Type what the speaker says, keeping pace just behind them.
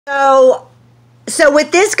So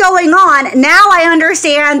with this going on, now I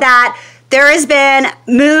understand that there has been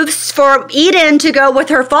moves for Eden to go with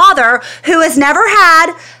her father, who has never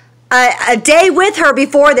had a day with her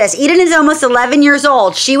before this. Eden is almost 11 years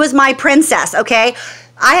old. She was my princess, okay?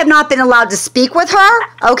 I have not been allowed to speak with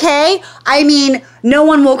her, okay? I mean, no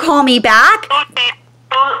one will call me back.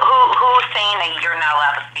 Who's saying that you're not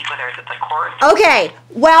allowed to speak with her? Is it the court? Okay,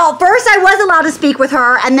 well, first I was allowed to speak with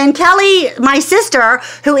her, and then Kelly, my sister,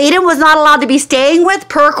 who Eden was not allowed to be staying with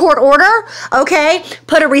per court order, okay,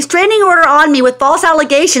 put a restraining order on me with false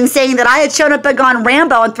allegations saying that I had shown up and gone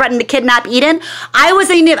Rambo and threatened to kidnap Eden. I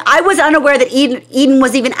was unaware that Eden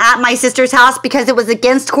was even at my sister's house because it was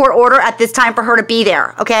against court order at this time for her to be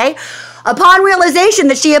there, okay? Upon realization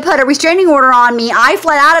that she had put a restraining order on me, I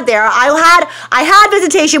fled out of there. I had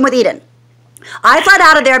visitation with Eden. I fled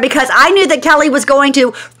out of there because I knew that Kelly was going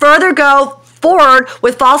to further go forward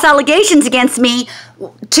with false allegations against me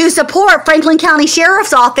to support Franklin County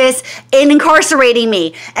Sheriff's Office in incarcerating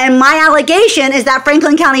me. And my allegation is that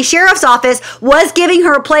Franklin County Sheriff's Office was giving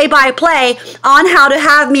her play-by-play on how to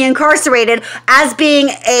have me incarcerated as being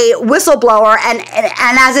a whistleblower and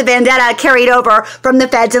as a vendetta carried over from the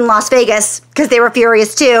feds in Las Vegas because they were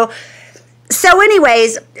furious too. So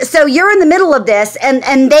anyways, so you're in the middle of this,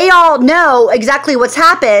 and they all know exactly what's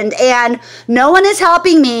happened, and no one is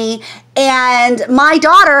helping me, and my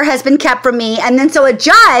daughter has been kept from me. And then so a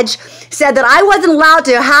judge said that I wasn't allowed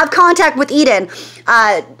to have contact with Eden.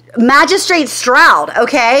 Magistrate Stroud,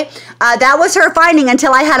 okay? That was her finding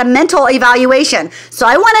until I had a mental evaluation. So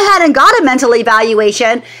I went ahead and got a mental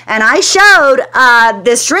evaluation, and I showed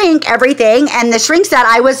the shrink everything, and the shrink said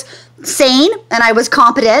I was sane and I was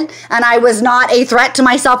competent and I was not a threat to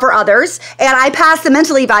myself or others, and I passed the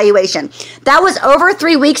mental evaluation. That was over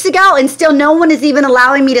 3 weeks ago, and still no one is even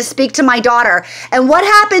allowing me to speak to my daughter. And what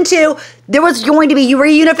happened to, there was going to be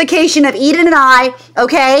reunification of Eden and I,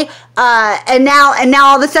 okay? And now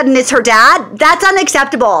all of a sudden it's her dad? That's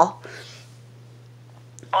unacceptable.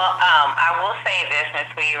 Well, I will say this,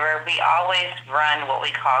 Ms. Weaver, we always run what we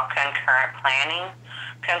call concurrent planning.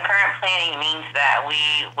 Concurrent planning means that we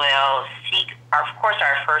will seek, of course,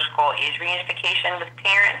 our first goal is reunification with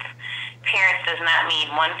parents. Parents does not mean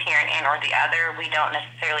one parent and or the other. We don't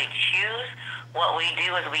necessarily choose. What we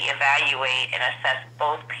do is we evaluate and assess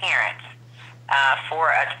both parents for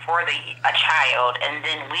a child, and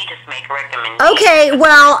then we just make recommendations. Okay,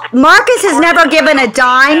 well, Marcus has never given a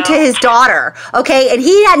dime to his daughter, okay, and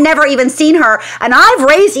he had never even seen her, and I've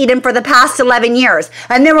raised Eden for the past 11 years,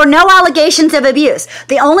 and there were no allegations of abuse.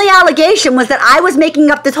 The only allegation was that I was making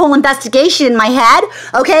up this whole investigation in my head,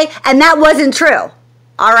 okay, and that wasn't true.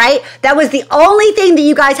 All right, that was the only thing that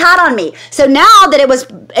you guys had on me. So now that it was,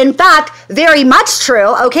 in fact, very much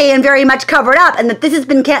true, okay, and very much covered up, and that this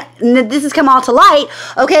has come all to light,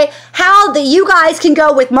 okay, how that you guys can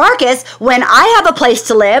go with Marcus when I have a place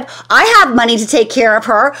to live, I have money to take care of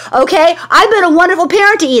her, okay? I've been a wonderful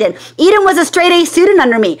parent to Eden. Eden was a straight A student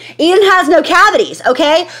under me. Eden has no cavities,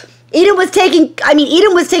 okay? Eden was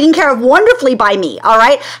taken care of wonderfully by me, all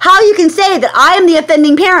right? How you can say that I am the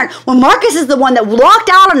offending parent when Marcus is the one that walked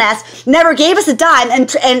out on us, never gave us a dime,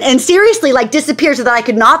 and seriously, like, disappeared so that I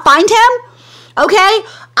could not find him? Okay?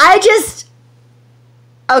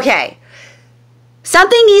 Okay.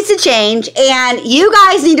 Something needs to change, and you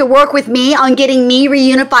guys need to work with me on getting me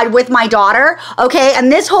reunified with my daughter, okay? And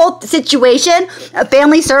this whole situation,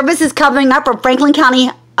 family services coming up from Franklin County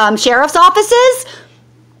Sheriff's offices,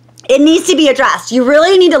 it needs to be addressed. You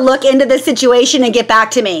really need to look into this situation and get back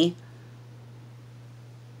to me.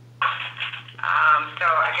 So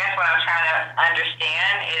I guess what I'm trying to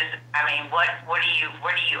understand is, I mean, what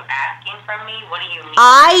are you asking from me? What do you mean?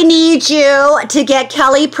 I need you to get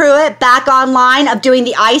Kelly Pruitt back online of doing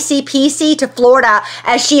the ICPC to Florida,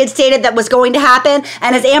 as she had stated that was going to happen,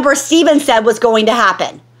 and as Amber Stevens said was going to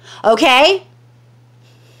happen. Okay?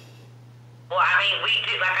 Well, I mean, we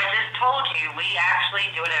do, like I just told you, we actually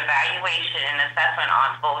do an evaluation and assessment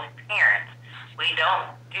on both parents. We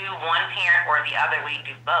don't do one parent or the other, we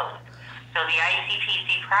do both. So the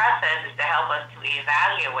ICPC process is to help us to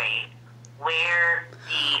evaluate where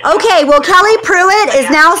the... Okay, well, Kelly Pruitt is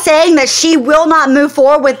now saying that she will not move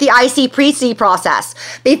forward with the ICPC process.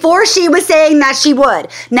 Before she was saying that she would.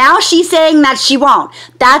 Now she's saying that she won't.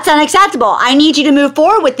 That's unacceptable. I need you to move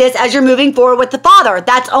forward with this as you're moving forward with the father.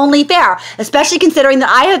 That's only fair, especially considering that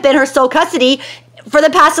I have been her sole custody for the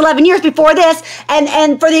past 11 years before this,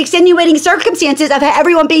 and for the extenuating circumstances of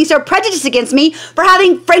everyone being so prejudiced against me for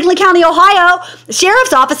having Franklin County, Ohio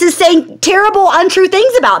Sheriff's offices saying terrible, untrue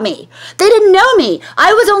things about me. They didn't know me.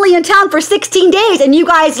 I was only in town for 16 days, and you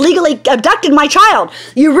guys legally abducted my child.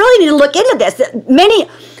 You really need to look into this.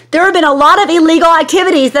 There have been a lot of illegal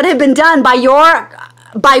activities that have been done by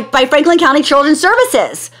by Franklin County Children's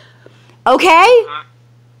Services. Okay?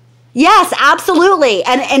 Yes, absolutely.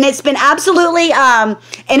 And it's been absolutely, and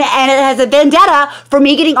it has a vendetta for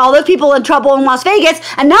me getting all those people in trouble in Las Vegas,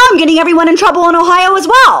 and now I'm getting everyone in trouble in Ohio as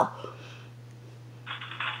well.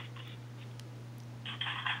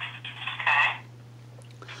 Okay.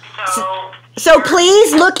 So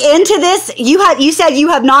please look into this. You said you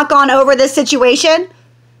have not gone over this situation?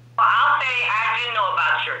 Well, I'll say I do know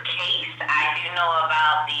about your case. I do know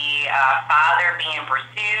about the father being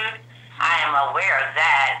pursued. I am aware of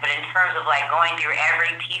that, but in terms of like going through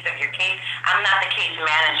every piece of your case, I'm not the case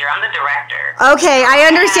manager. I'm the director. Okay, I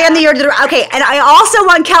understand that you're okay, and I also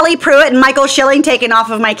want Kelly Pruitt and Michael Schilling taken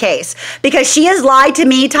off of my case because she has lied to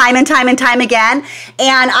me time and time and time again,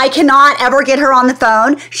 and I cannot ever get her on the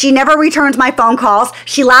phone. She never returns my phone calls.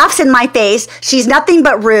 she laughs in my face. She's nothing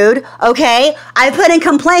but rude. Okay, I put in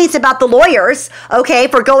complaints about the lawyers, okay,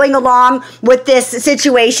 for going along with this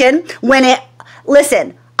situation when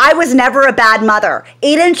listen, I was never a bad mother.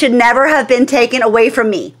 Aiden should never have been taken away from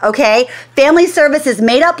me, okay? Family Services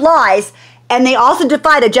made up lies, and they also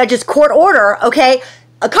defied a judge's court order, okay,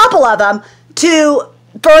 a couple of them, to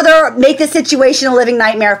further make the situation a living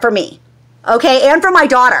nightmare for me, okay, and for my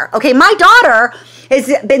daughter, okay? My daughter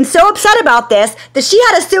has been so upset about this that she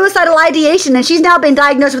had a suicidal ideation, and she's now been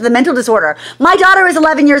diagnosed with a mental disorder. My daughter is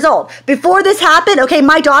 11 years old. Before this happened, okay,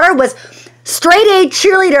 my daughter was straight A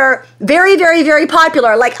cheerleader, very, very, very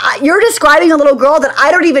popular. Like, you're describing a little girl that I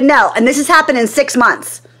don't even know, and this has happened in 6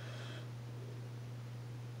 months.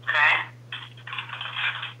 Okay.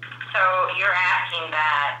 So you're asking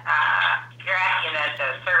that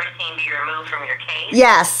the service team be removed from your case?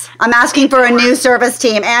 Yes, I'm asking for a new service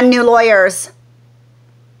team and new lawyers.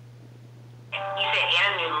 You said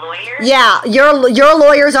and a new lawyer? Yeah, your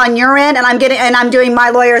lawyers on your end, and I'm doing my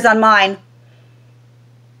lawyers on mine.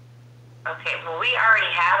 Okay, well, we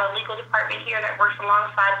already have a legal department here that works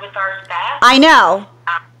alongside with our staff. I know.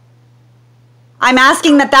 I'm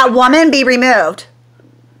asking that woman be removed.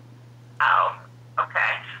 Oh,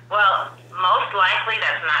 okay. Well, most likely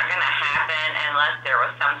that's not going to happen unless there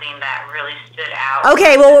was something that really stood out.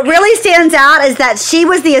 Okay, well, what really stands out is that she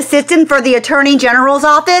was the assistant for the Attorney General's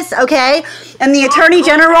office, okay? And the Attorney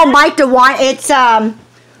General, Mike DeWine, it's,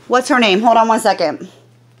 what's her name? Hold on one second.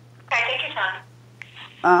 Okay, take your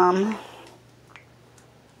time.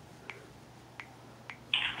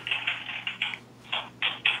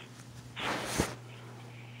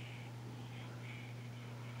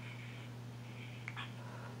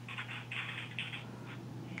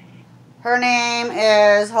 Her name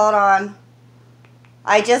is, hold on.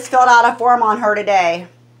 I just filled out a form on her today.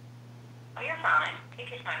 Oh, you're fine.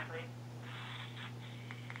 Take your time, please.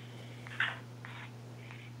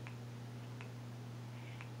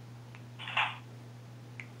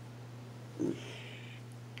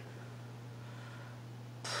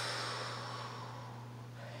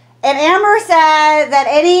 And Amber said that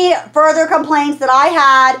any further complaints that I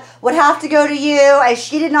had would have to go to you, as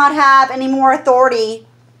she did not have any more authority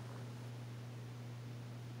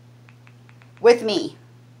with me.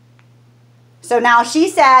 So now she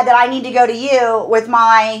said that I need to go to you with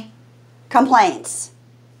my complaints.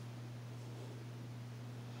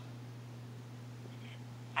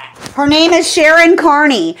 Her name is Sharon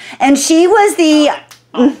Carney, and she was the...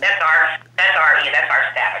 That's our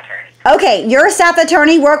staff attorney. Okay, your staff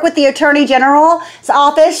attorney worked with the Attorney General's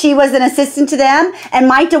office. She was an assistant to them, and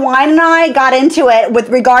Mike DeWine and I got into it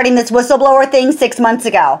regarding this whistleblower thing 6 months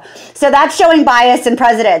ago. So that's showing bias and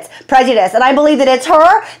prejudice. And I believe that it's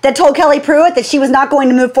her that told Kelly Pruitt that she was not going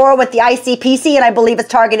to move forward with the ICPC, and I believe it's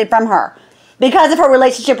targeted from her because of her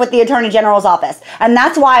relationship with the Attorney General's office. And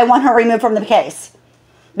that's why I want her removed from the case,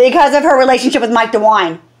 because of her relationship with Mike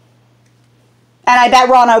DeWine. And I bet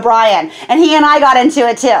Ron O'Brien. And he and I got into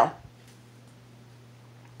it too.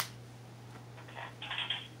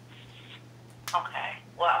 Okay.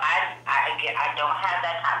 Well, I don't have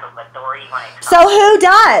that type of authority when it comes So who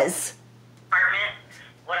does? department.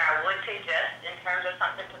 What I would suggest in terms of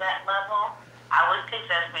something to that level, I would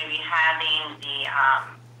suggest maybe having the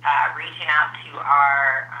reaching out to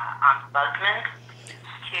our ombudsman.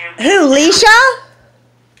 Who, Leisha?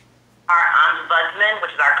 Our ombudsman,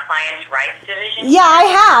 which is our client's rights division. Yeah, I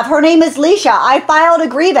have. Her name is Leisha. I filed a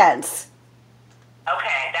grievance.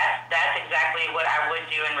 Okay, that's exactly what I would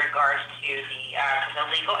do in regards to the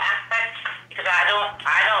legal aspect, because I don't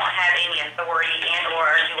have any authority and or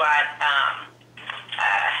do I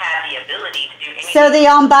have the ability to do anything. So the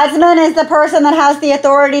ombudsman is the person that has the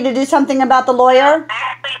authority to do something about the lawyer?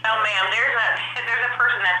 Actually, no, ma'am. There's a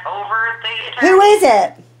person that's over the attorney. Who is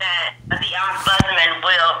it? That the ombudsman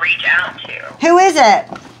will reach want to. Who is it?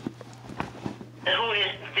 Who is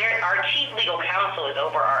there? Our chief legal counsel is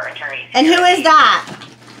over our attorneys. And who is that?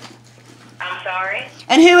 I'm sorry?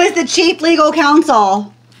 And who is the chief legal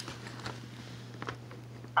counsel?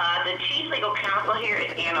 The chief legal counsel here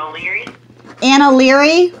is Anna Leary. Anna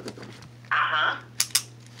Leary? Uh-huh.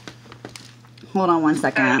 Hold on one If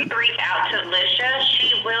second. you reach out to Alicia,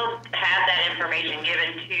 she will have that information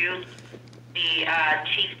given to the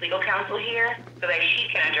chief legal counsel here so that she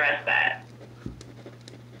can address that.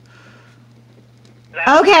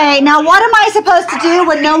 Okay, now what am I supposed to do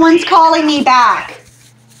when no one's calling me back?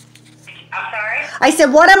 I'm sorry? I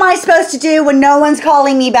said, what am I supposed to do when no one's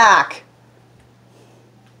calling me back?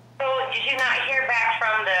 So did you not hear back from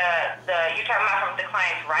you're talking about from the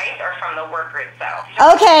client's rights or from the worker itself?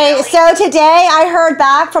 Okay, so today I heard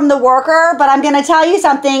back from the worker, but I'm going to tell you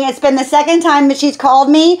something. It's been the second time that she's called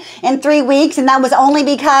me in 3 weeks, and that was only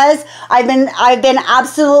because I've been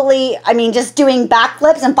absolutely, just doing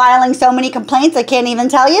backflips and filing so many complaints I can't even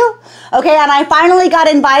tell you. Okay, and I finally got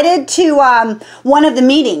invited to one of the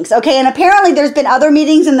meetings. Okay, and apparently there's been other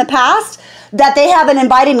meetings in the past that they haven't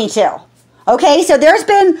invited me to. Okay, so there's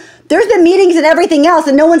been meetings and everything else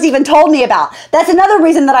and no one's even told me about. That's another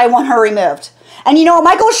reason that I want her removed. And you know what?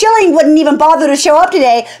 Michael Schilling wouldn't even bother to show up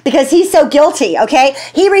today because he's so guilty, okay?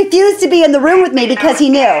 He refused to be in the room with me because he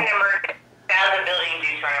knew. That was a building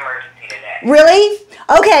due to an emergency today. Really?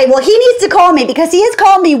 Okay, well, he needs to call me because he has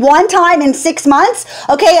called me one time in 6 months,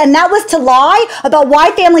 okay? And that was to lie about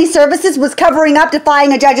why Family Services was covering up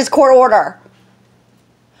defying a judge's court order.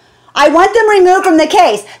 I want them removed from the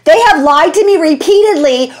case. They have lied to me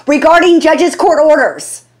repeatedly regarding judges' court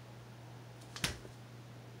orders.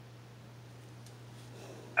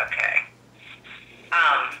 Okay.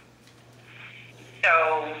 So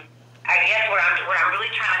I guess what I'm really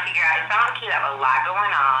trying to figure out, it sounds like you have a lot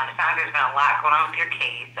going on. It sounds like there's been a lot going on with your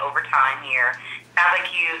case over time here. It sounds like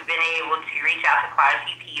you've been able to reach out to quite a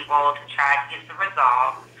few people to try to get some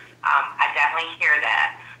resolve. I definitely hear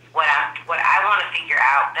that. What I want to figure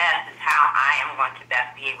out best is how I am going to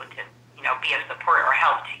best be able to, be of support or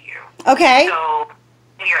help to you. Okay. So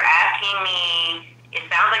you're asking me, it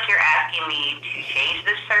sounds like you're asking me to change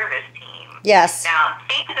the service team. Yes. Now,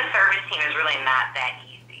 changing the service team is really not that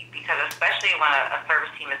easy because especially when a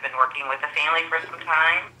service team has been working with a family for some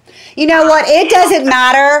time. You know what? It doesn't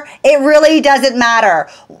matter. It really doesn't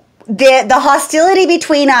matter. The hostility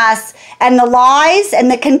between us and the lies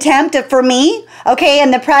and the contempt for me, okay,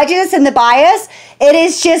 and the prejudice and the bias, it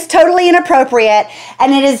is just totally inappropriate.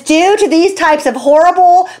 And it is due to these types of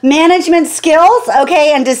horrible management skills,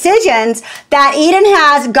 okay, and decisions that Eden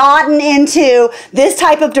has gotten into this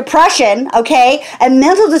type of depression, okay, and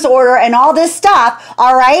mental disorder and all this stuff,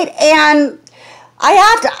 all right? And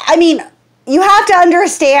you have to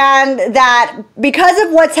understand that because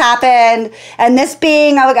of what's happened and this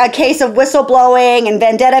being a case of whistleblowing and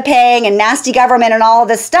vendetta paying and nasty government and all of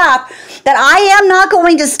this stuff, that I am not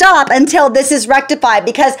going to stop until this is rectified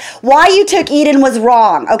because why you took Eden was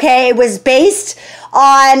wrong, okay? It was based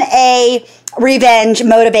on a revenge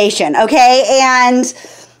motivation, okay? And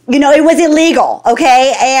it was illegal,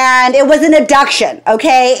 okay? And it was an abduction,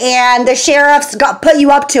 okay? And the sheriffs put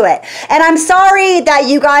you up to it. And I'm sorry that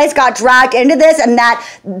you guys got dragged into this and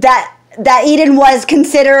that Eden was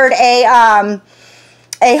considered a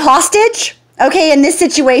hostage, okay, in this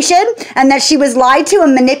situation, and that she was lied to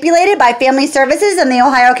and manipulated by Family Services and the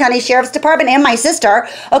Ohio County Sheriff's Department and my sister,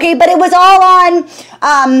 okay? But it was all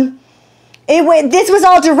on... this was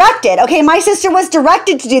all directed, okay? My sister was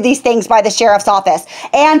directed to do these things by the sheriff's office,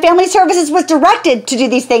 and Family Services was directed to do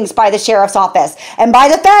these things by the sheriff's office and by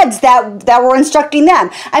the feds that were instructing them.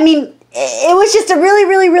 It was just a really,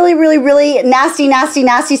 really, really, really, really nasty, nasty,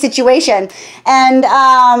 nasty situation. And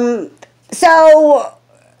so,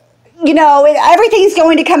 everything's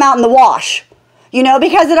going to come out in the wash,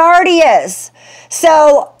 because it already is.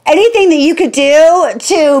 So anything that you could do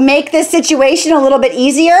to make this situation a little bit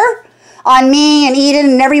easier on me and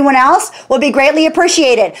Eden and everyone else would be greatly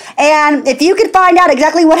appreciated. And if you could find out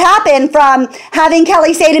exactly what happened from having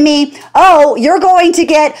Kelly say to me, oh, you're going to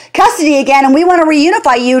get custody again and we want to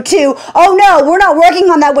reunify you, to, oh no, we're not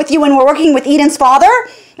working on that with you and we're working with Eden's father,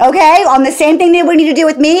 okay, on the same thing that we need to do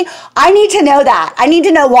with me, I need to know that. I need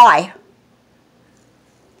to know why.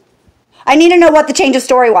 I need to know what the change of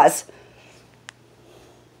story was.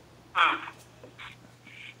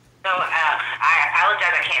 So I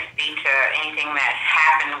apologize. I can't speak to anything that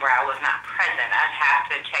happened where I was not present. I'd have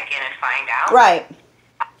to check in and find out. Right.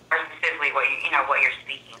 Or specifically what you're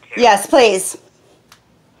speaking to. Yes, please.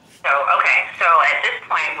 So okay. So at this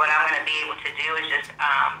point, what I'm going to be able to do is just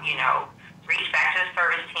reach back to the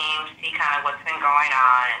service team, see kind of what's been going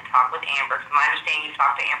on, and talk with Amber. Because my understanding, you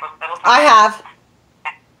talked to Amber several times. I have.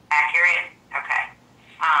 Accurate? Okay.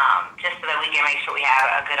 Just so that we can make sure we have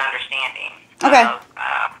a good understanding Okay.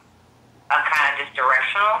 of kind of just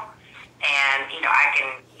directional. And, I can,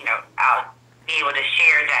 I'll be able to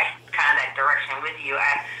share that kind of that direction with you.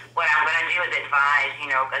 What I'm going to do is advise,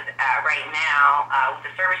 because right now, with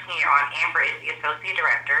the service senior on, Amber is the associate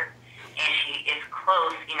director, and she is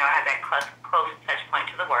close, has that close touch point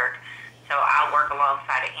to the work. So I'll work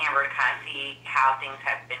alongside of Amber to kind of see how things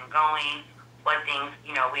have been going, what things,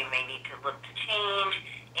 we may need to look to change,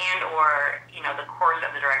 and or, the course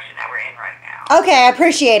of the direction that we're in right now. Okay, I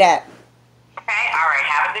appreciate it. Okay, all right,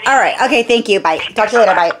 have a good evening. All right, okay, thank you. Bye. Talk to you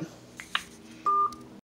later. Bye.